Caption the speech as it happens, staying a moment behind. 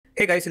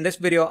Hey guys, in this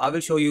video, I will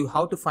show you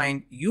how to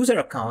find user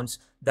accounts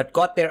that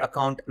got their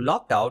account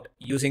locked out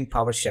using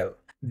PowerShell.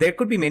 There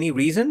could be many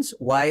reasons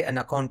why an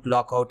account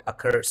lockout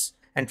occurs,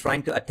 and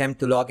trying to attempt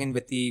to log in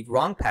with the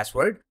wrong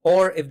password,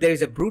 or if there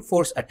is a brute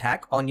force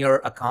attack on your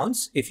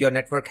accounts if your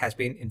network has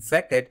been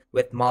infected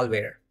with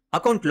malware.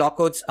 Account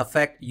lockouts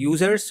affect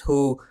users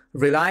who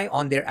rely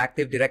on their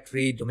Active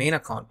Directory domain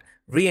account.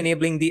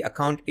 Re-enabling the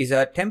account is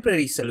a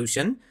temporary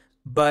solution,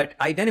 but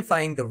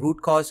identifying the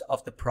root cause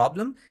of the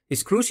problem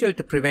is crucial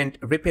to prevent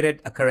repeated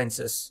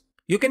occurrences.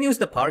 You can use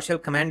the PowerShell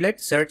commandlet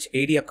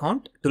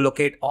Search-AdAccount to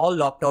locate all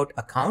locked out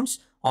accounts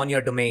on your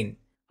domain.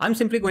 I'm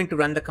simply going to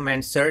run the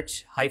command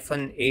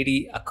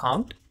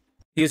Search-AdAccount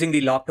using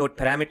the lockout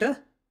parameter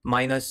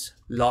minus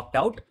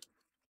LockedOut.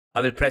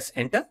 I will press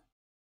enter.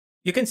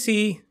 You can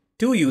see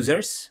two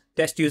users,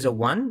 test user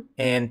 1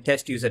 and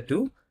test user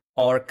 2,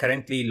 are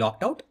currently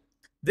locked out.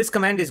 This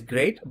command is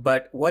great,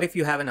 but what if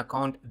you have an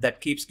account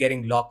that keeps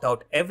getting locked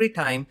out every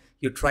time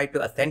you try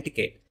to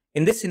authenticate?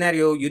 In this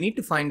scenario, you need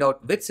to find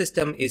out which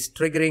system is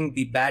triggering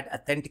the bad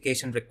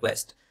authentication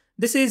request.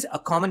 This is a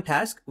common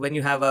task when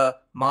you have a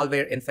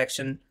malware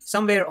infection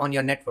somewhere on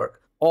your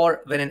network,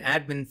 or when an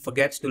admin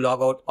forgets to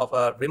log out of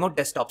a remote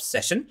desktop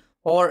session,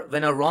 or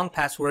when a wrong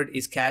password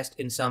is cached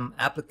in some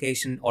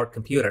application or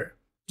computer.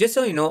 Just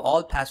so you know,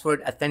 all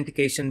password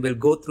authentication will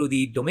go through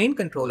the domain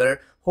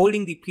controller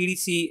holding the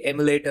PDCe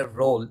emulator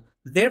role.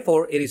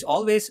 Therefore, it is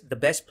always the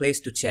best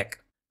place to check.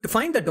 To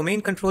find the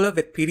domain controller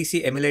with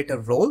PDCe emulator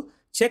role,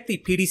 check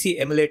the PDCe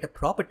emulator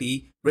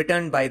property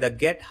returned by the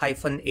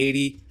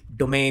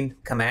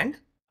Get-ADDomain command.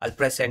 I'll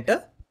press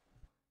enter.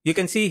 You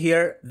can see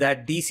here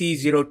that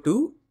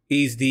DC02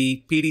 is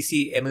the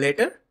PDCe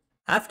emulator.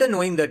 After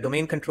knowing the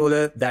domain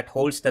controller that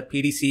holds the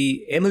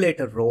PDCe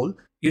emulator role,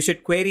 you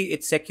should query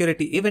its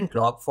security event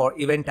log for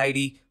event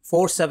ID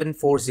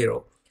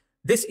 4740.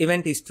 This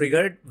event is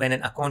triggered when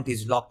an account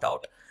is locked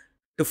out.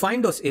 To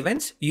find those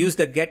events, use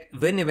the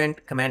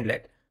Get-WinEvent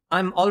commandlet.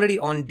 I'm already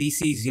on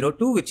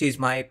DC02, which is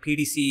my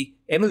PDCe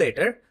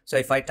emulator. So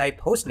if I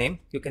type hostname,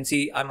 you can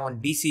see I'm on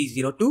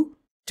DC02.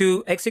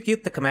 To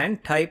execute the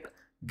command, type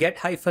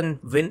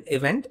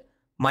get-winevent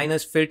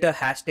minus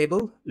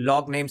FilterHashTable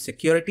LogName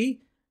Security,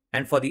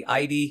 and for the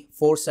ID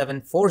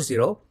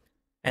 4740,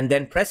 and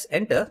then press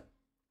enter.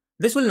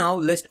 This will now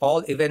list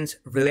all events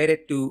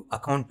related to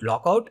account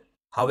lockout.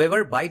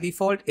 However, by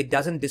default, it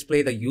doesn't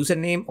display the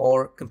username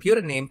or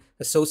computer name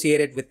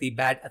associated with the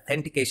bad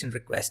authentication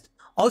request.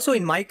 Also,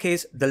 in my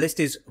case, the list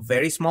is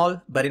very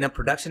small, but in a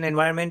production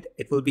environment,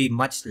 it will be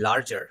much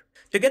larger.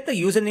 To get the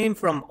username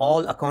from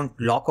all account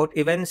lockout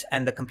events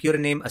and the computer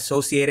name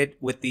associated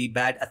with the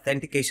bad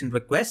authentication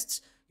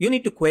requests, you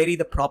need to query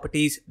the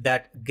properties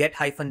that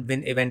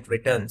Get-WinEvent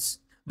returns.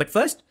 But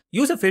first,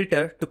 use a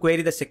filter to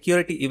query the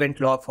security event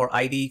log for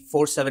ID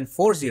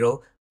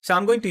 4740. So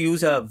I'm going to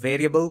use a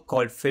variable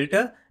called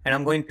filter, and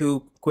I'm going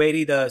to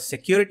query the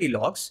security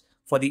logs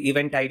for the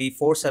event ID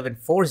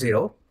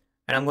 4740,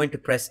 and I'm going to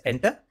press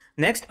enter.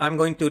 Next, I'm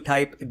going to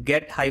type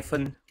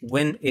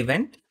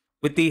get-winevent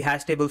with the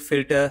hashtable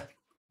filter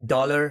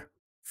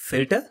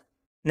 $filter.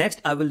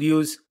 Next, I will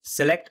use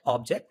select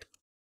object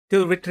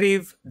to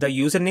retrieve the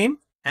username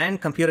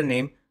and computer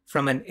name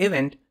from an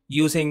event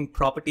using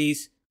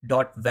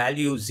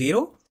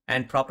properties.value0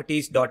 and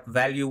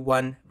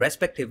properties.value1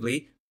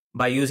 respectively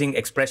by using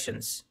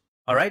expressions.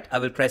 All right, I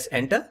will press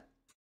enter.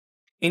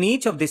 In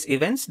each of these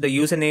events, the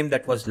username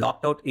that was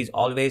locked out is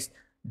always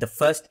the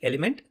first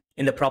element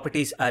in the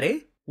properties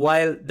array,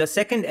 while the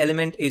second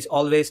element is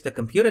always the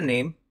computer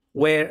name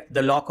where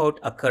the lockout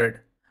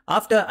occurred.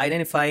 After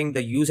identifying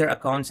the user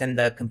accounts and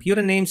the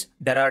computer names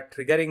that are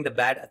triggering the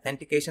bad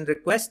authentication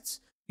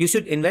requests, you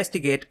should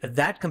investigate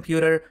that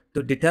computer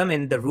to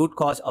determine the root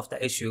cause of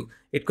the issue.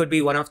 It could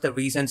be one of the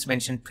reasons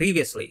mentioned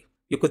previously.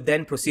 You could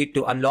then proceed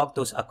to unlock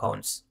those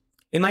accounts.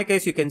 In my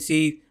case, you can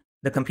see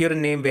the computer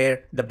name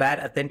where the bad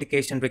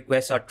authentication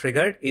requests are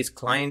triggered is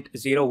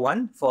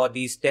client01 for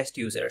these test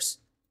users.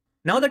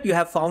 Now that you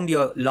have found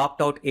your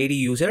locked out AD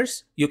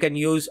users, you can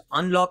use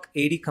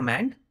Unlock-AD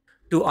command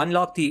to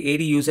unlock the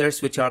AD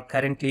users which are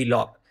currently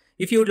locked.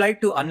 If you would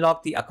like to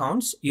unlock the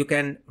accounts, you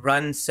can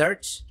run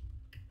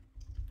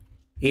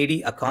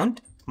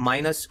Search-AdAccount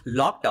minus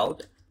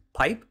LockedOut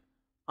pipe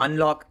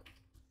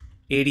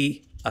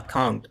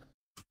Unlock-ADAccount.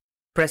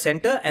 Press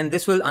enter, and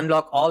this will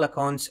unlock all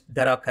accounts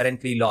that are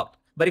currently locked.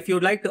 But if you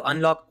would like to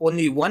unlock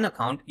only one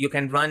account, you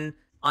can run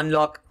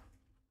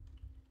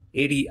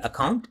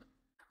Unlock-ADAccount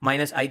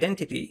minus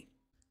identity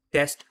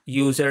test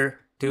user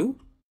 2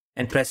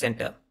 and press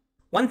enter.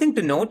 One thing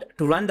to note,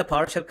 to run the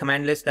PowerShell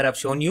command list that I've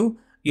shown you,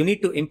 you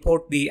need to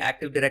import the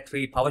Active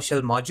Directory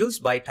PowerShell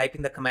modules by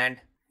typing the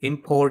command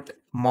import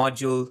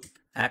module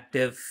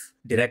active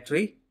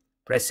directory,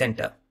 press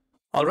enter.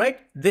 All right,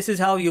 this is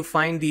how you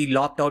find the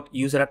locked out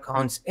user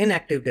accounts in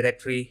Active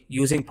Directory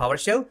using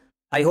PowerShell.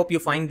 I hope you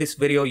find this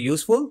video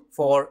useful.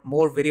 For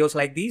more videos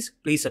like these,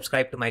 please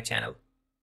subscribe to my channel.